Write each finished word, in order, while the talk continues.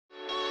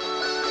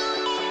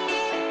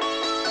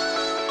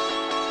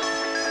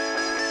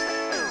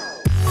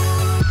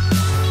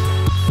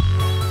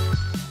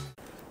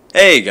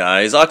Hey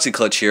guys, Auxi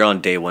Klutch here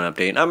on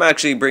DayOneUpdate, and I'm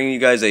actually bringing you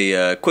guys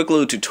a quick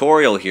little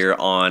tutorial here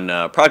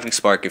on Project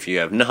Spark if you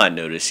have not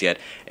noticed yet.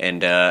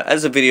 And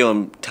as the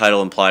video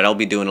title implied, I'll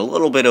be doing a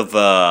little bit of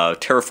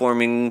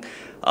terraforming,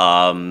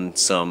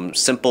 some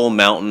simple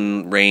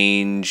mountain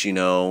range,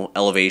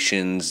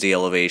 elevations,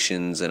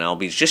 de-elevations, and I'll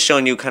be just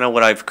showing you kind of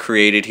what I've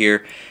created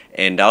here.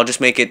 And I'll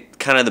just make it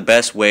kind of the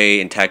best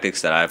way and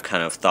tactics that I've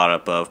kind of thought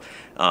up of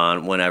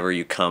whenever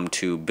you come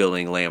to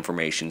building land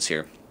formations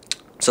here.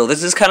 So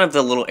this is kind of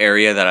the little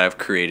area that I've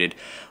created.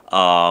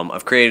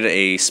 I've created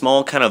a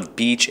small kind of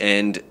beach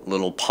end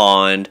little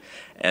pond,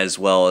 as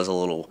well as a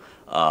little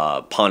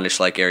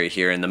pondish-like area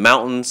here in the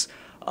mountains.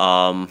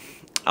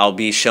 I'll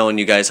be showing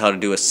you guys how to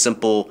do a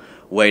simple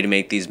way to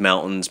make these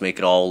mountains, make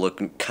it all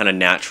look kind of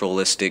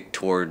naturalistic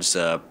towards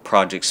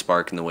Project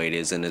Spark and the way it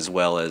is, and as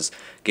well as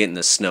getting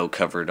the snow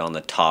covered on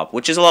the top,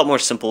 which is a lot more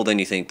simple than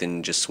you think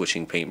than just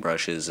switching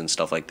paintbrushes and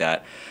stuff like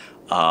that.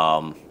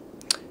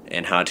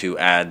 And how to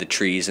add the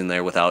trees in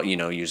there without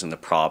using the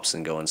props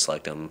and go and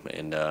select them,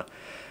 and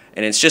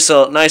it's just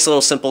a nice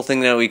little simple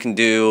thing that we can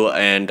do.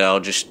 And I'll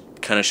just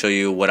kind of show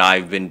you what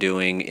I've been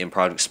doing in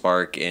Project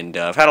Spark, and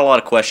I've had a lot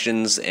of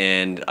questions,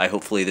 and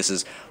hopefully this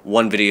is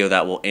one video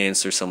that will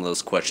answer some of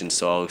those questions.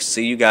 So I'll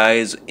see you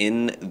guys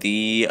in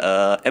the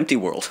empty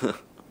world.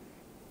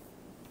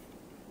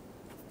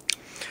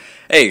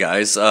 Hey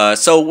guys,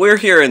 so we're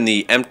here in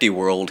the empty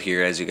world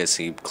here, as you can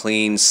see,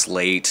 clean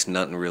slate,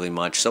 nothing really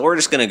much. So we're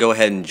just going to go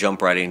ahead and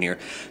jump right in here.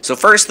 So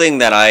first thing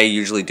that I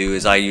usually do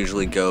is I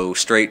usually go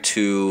straight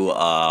to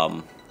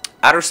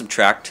add or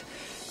subtract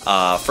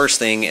first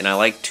thing, and I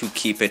like to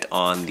keep it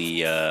on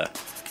the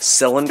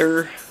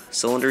cylinder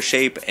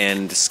shape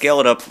and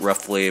scale it up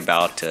roughly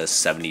about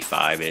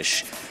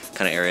 75-ish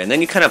kind of area. And then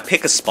you kind of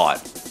pick a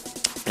spot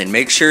and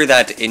make sure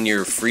that in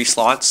your free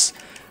slots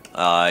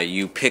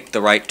you pick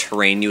the right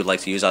terrain you would like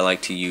to use. I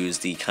like to use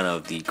the kind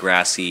of the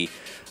grassy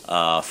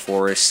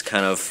forest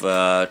kind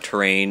of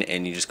terrain,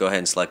 and you just go ahead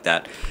and select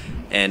that.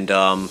 And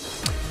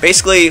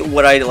basically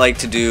what I like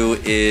to do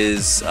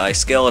is I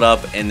scale it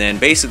up, and then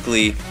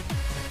basically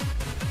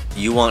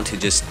you want to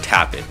just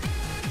tap it.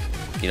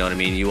 You know what I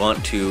mean? You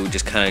want to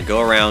just kind of go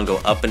around, go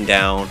up and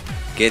down,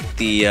 get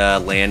the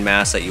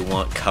landmass that you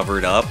want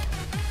covered up,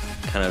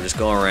 kind of just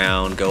go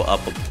around, go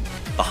up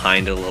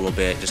behind it a little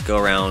bit, just go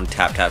around,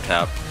 tap, tap,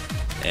 tap.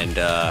 And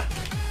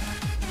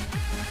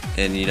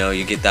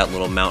you get that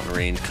little mountain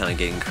range kind of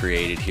getting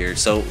created here.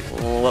 So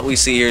what we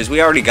see here is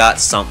we already got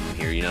something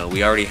here.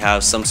 We already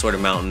have some sort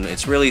of mountain.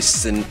 It's really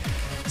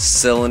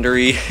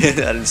cylindery.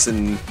 I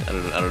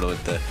don't know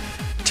what the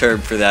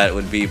term for that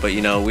would be, but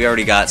we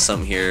already got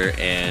something here,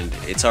 and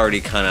it's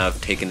already kind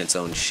of taken its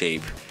own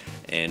shape.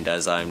 And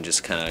as I'm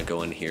just kind of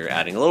going here,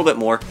 adding a little bit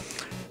more,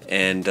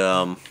 and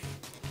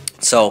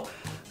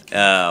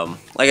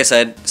like I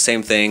said,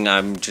 same thing.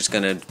 I'm just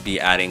gonna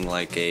be adding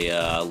like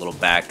a little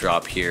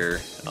backdrop here,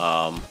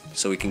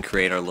 so we can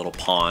create our little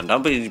pond. I'll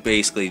be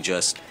basically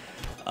just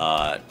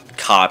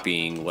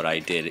copying what I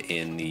did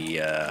in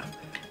the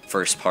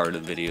first part of the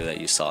video that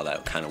you saw,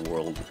 that kind of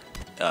world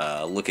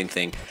looking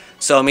thing.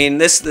 So I mean,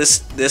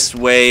 this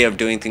way of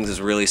doing things is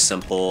really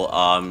simple.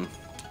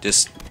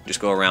 Just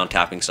go around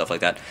tapping stuff like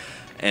that.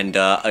 And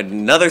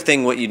another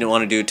thing what you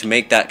want to do to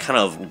make that kind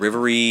of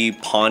rivery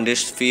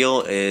pondish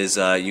feel is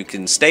you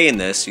can stay in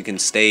this, you can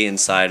stay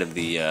inside of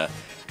the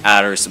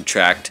add or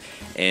subtract,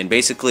 and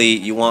basically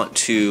you want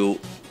to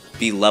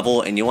be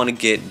level, and you want to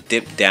get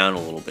dipped down a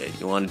little bit.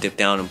 You want to dip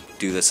down and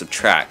do the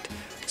subtract,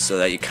 so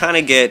that you kind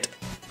of get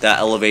that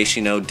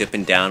elevation,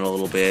 dipping down a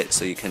little bit,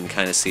 so you can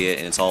kind of see it,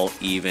 and it's all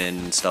even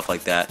and stuff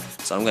like that.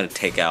 So I'm going to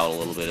take out a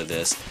little bit of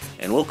this,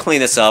 and we'll clean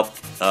this up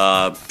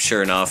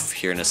sure enough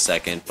here in a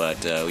second.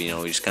 But we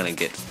just kind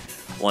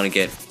of want to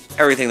get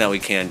everything that we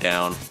can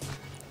down,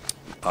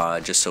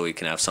 just so we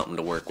can have something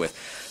to work with.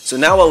 So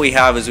now what we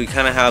have is we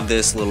kind of have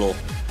this little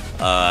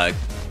kind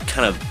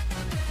of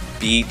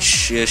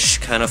beach-ish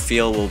kind of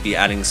feel. We'll be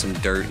adding some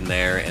dirt in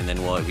there, and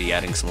then we'll be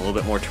adding a little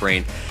bit more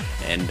terrain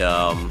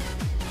and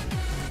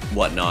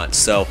whatnot.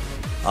 So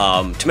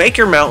to make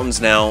your mountains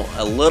now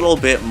a little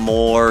bit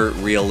more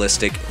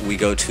realistic, we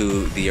go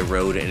to the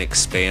erode and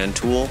expand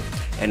tool.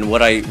 And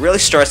what I really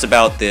stress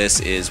about this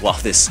is, while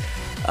this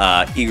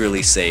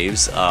eagerly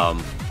saves,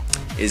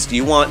 is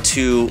you want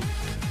to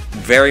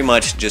very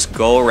much just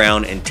go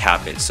around and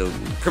tap it. So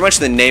pretty much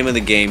the name of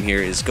the game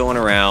here is going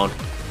around,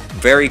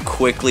 very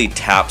quickly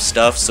tap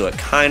stuff, so it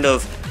kind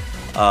of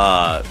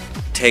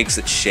takes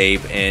its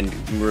shape. And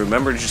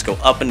remember to just go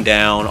up and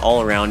down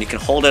all around. You can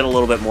hold it a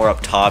little bit more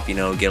up top, get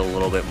a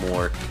little bit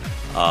more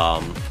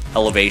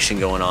elevation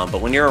going on.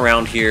 But when you're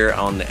around here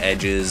on the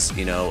edges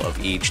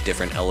of each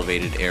different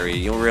elevated area,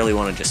 you'll really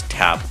want to just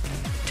tap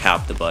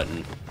the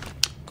button,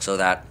 so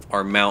that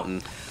our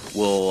mountain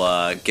will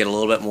get a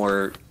little bit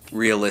more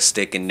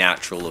realistic and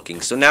natural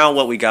looking. So now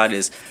what we got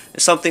is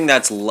something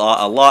that's a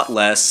lot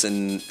less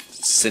and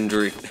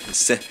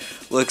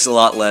looks a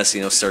lot less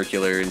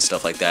circular and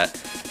stuff like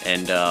that.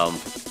 And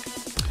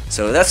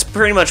so that's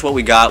pretty much what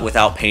we got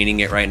without painting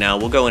it right now.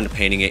 We'll go into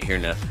painting it here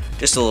in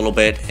just a little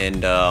bit,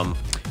 and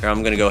Here,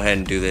 I'm gonna go ahead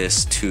and do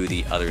this to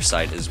the other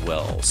side as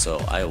well,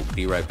 so I will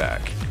be right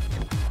back.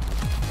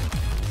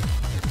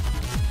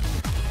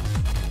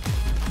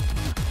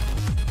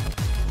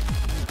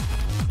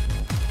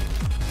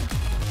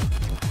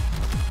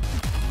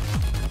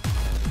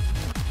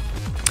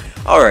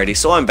 Alrighty,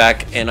 so I'm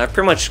back, and I've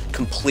pretty much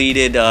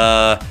completed, you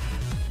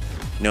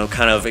know,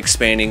 kind of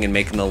expanding and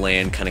making the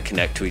land kind of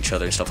connect to each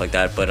other and stuff like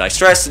that. But I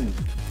stress,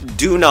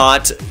 do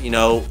not, you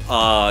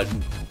know,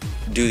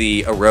 do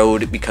the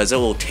erode, because it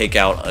will take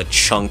out a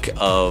chunk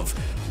of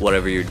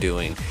whatever you're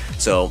doing.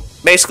 So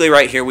basically,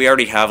 right here, we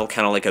already have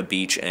kind of like a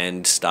beach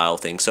end style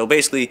thing. So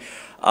basically,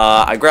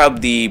 I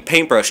grabbed the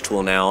paintbrush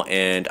tool now,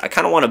 and I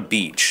kind of want a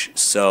beach.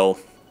 So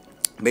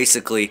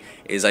basically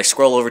is I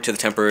scroll over to the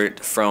template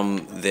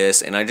from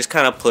this, and I just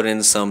kind of put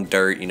in some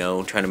dirt, you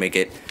know, trying to make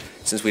it,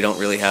 since we don't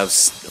really have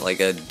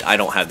like I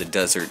don't have the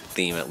desert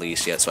theme at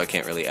least yet, so I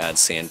can't really add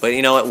sand, but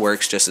you know, it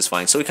works just as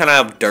fine. So we kind of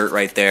have dirt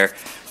right there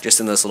just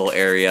in this little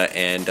area,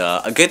 and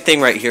a good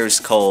thing right here is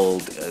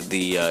called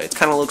it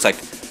kind of looks like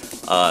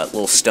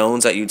little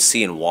stones that you'd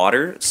see in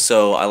water.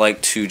 So I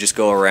like to just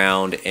go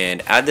around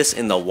and add this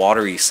in the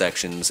watery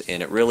sections,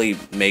 and it really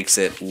makes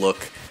it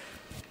look,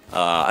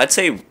 I'd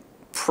say,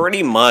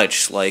 pretty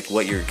much like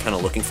what you're kind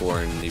of looking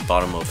for in the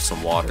bottom of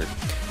some water.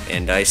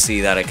 And I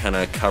see that I kind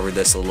of covered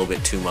this a little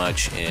bit too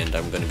much, and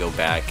I'm going to go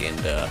back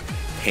and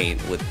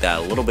paint with that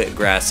a little bit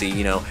grassy,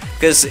 you know,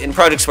 because in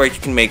Project Spark you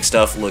can make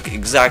stuff look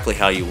exactly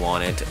how you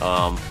want it.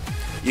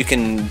 You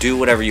can do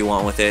whatever you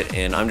want with it,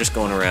 and I'm just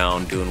going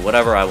around doing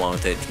whatever I want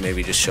with it,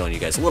 maybe just showing you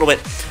guys a little bit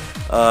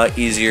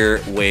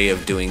easier way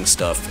of doing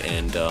stuff.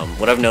 And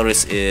what I've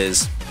noticed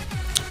is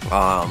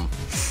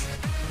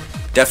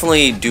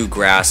definitely do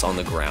grass on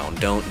the ground.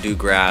 Don't do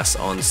grass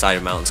on the side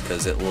of mountains,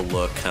 because it will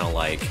look kind of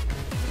like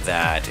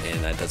that,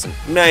 and that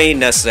may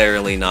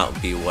necessarily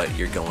not be what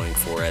you're going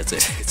for, as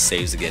it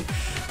saves again.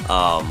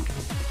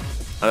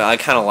 I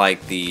kind of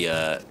like the,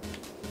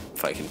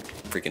 if I can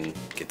freaking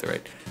get the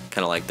right,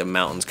 kind of like the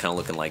mountains kind of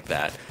looking like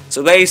that.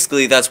 So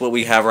basically that's what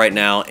we have right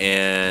now,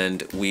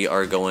 and we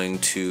are going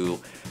to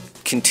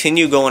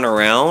continue going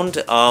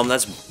around.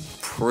 That's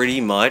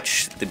pretty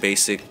much the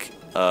basic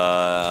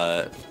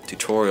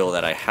tutorial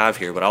that I have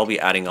here, but I'll be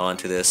adding on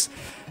to this.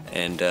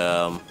 And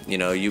you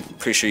know,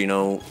 pretty sure you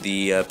know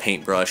the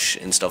paintbrush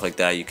and stuff like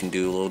that. You can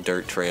do little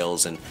dirt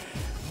trails and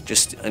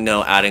just, you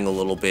know, adding a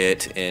little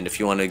bit. And if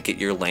you want to get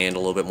your land a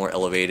little bit more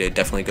elevated,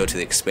 definitely go to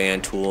the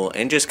expand tool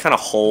and just kind of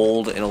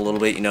hold in a little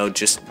bit, you know,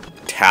 just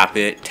tap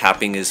it.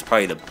 Tapping is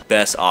probably the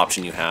best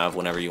option you have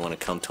whenever you want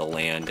to come to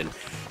land and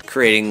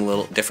creating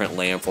little different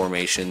land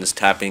formations.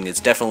 Tapping is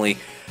definitely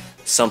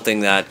something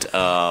that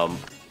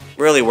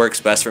really works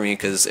best for me,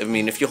 because I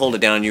mean, if you hold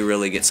it down, you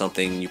really get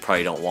something you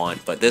probably don't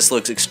want. But this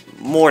looks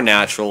more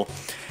natural,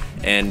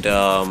 and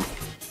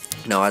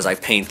now as I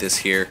paint this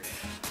here,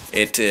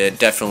 it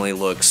definitely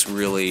looks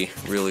really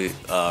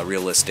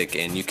realistic,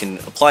 and you can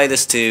apply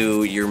this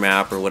to your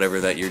map or whatever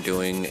that you're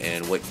doing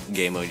and what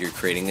game mode you're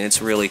creating, and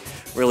it's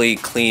really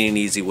clean and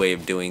easy way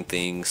of doing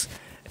things.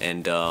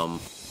 And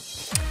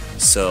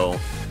so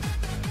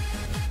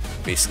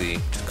basically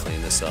just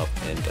clean this up,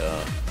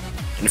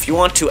 and if you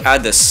want to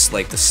add this,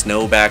 like the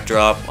snow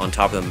backdrop on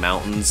top of the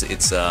mountains,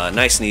 it's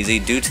nice and easy.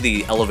 Due to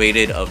the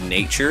elevated of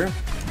nature,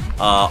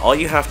 all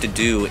you have to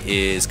do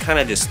is kind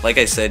of just, like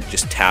I said,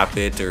 just tap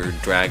it or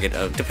drag it.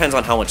 Depends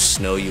on how much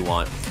snow you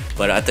want.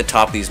 But at the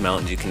top of these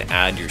mountains, you can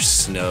add your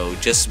snow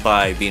just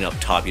by being up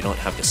top. You don't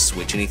have to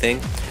switch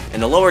anything.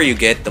 And the lower you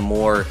get, the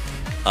more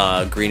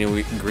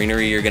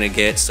greenery you're gonna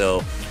get.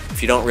 So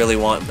if you don't really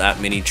want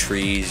that many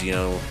trees, you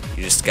know,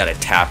 you just gotta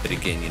tap it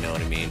again. You know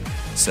what I mean?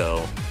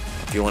 So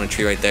if you want a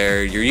tree right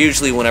there, you're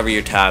usually, whenever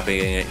you're tapping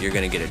it, you're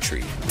gonna get a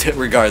tree,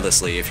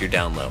 regardlessly if you're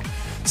down low.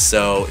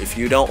 So if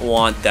you don't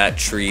want that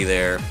tree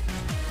there,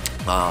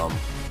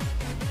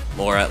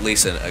 or at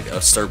least a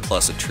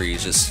surplus of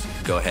trees, just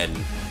go ahead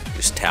and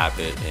just tap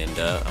it. And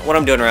what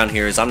I'm doing around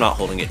here is I'm not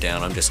holding it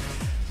down, I'm just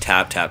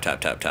tap.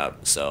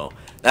 So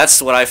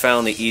that's what I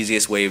found the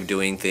easiest way of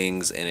doing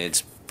things, and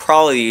it's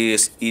probably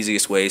the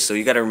easiest way. So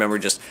you got to remember,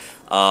 just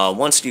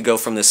once you go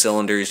from the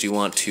cylinders, you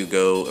want to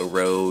go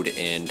erode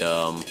and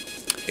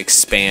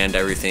expand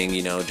everything,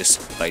 you know,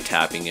 just by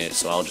tapping it.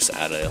 So I'll just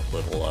add a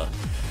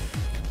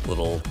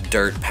little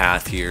dirt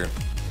path here,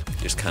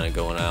 just kind of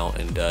going out.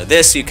 And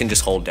this you can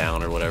just hold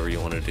down or whatever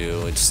you want to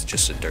do. It's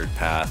just a dirt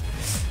path.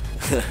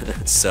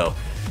 So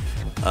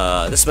this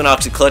has been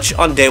Auxi Klutch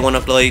on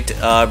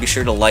DayOneUpdate. Be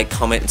sure to like,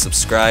 comment, and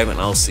subscribe,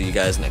 and I'll see you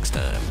guys next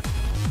time.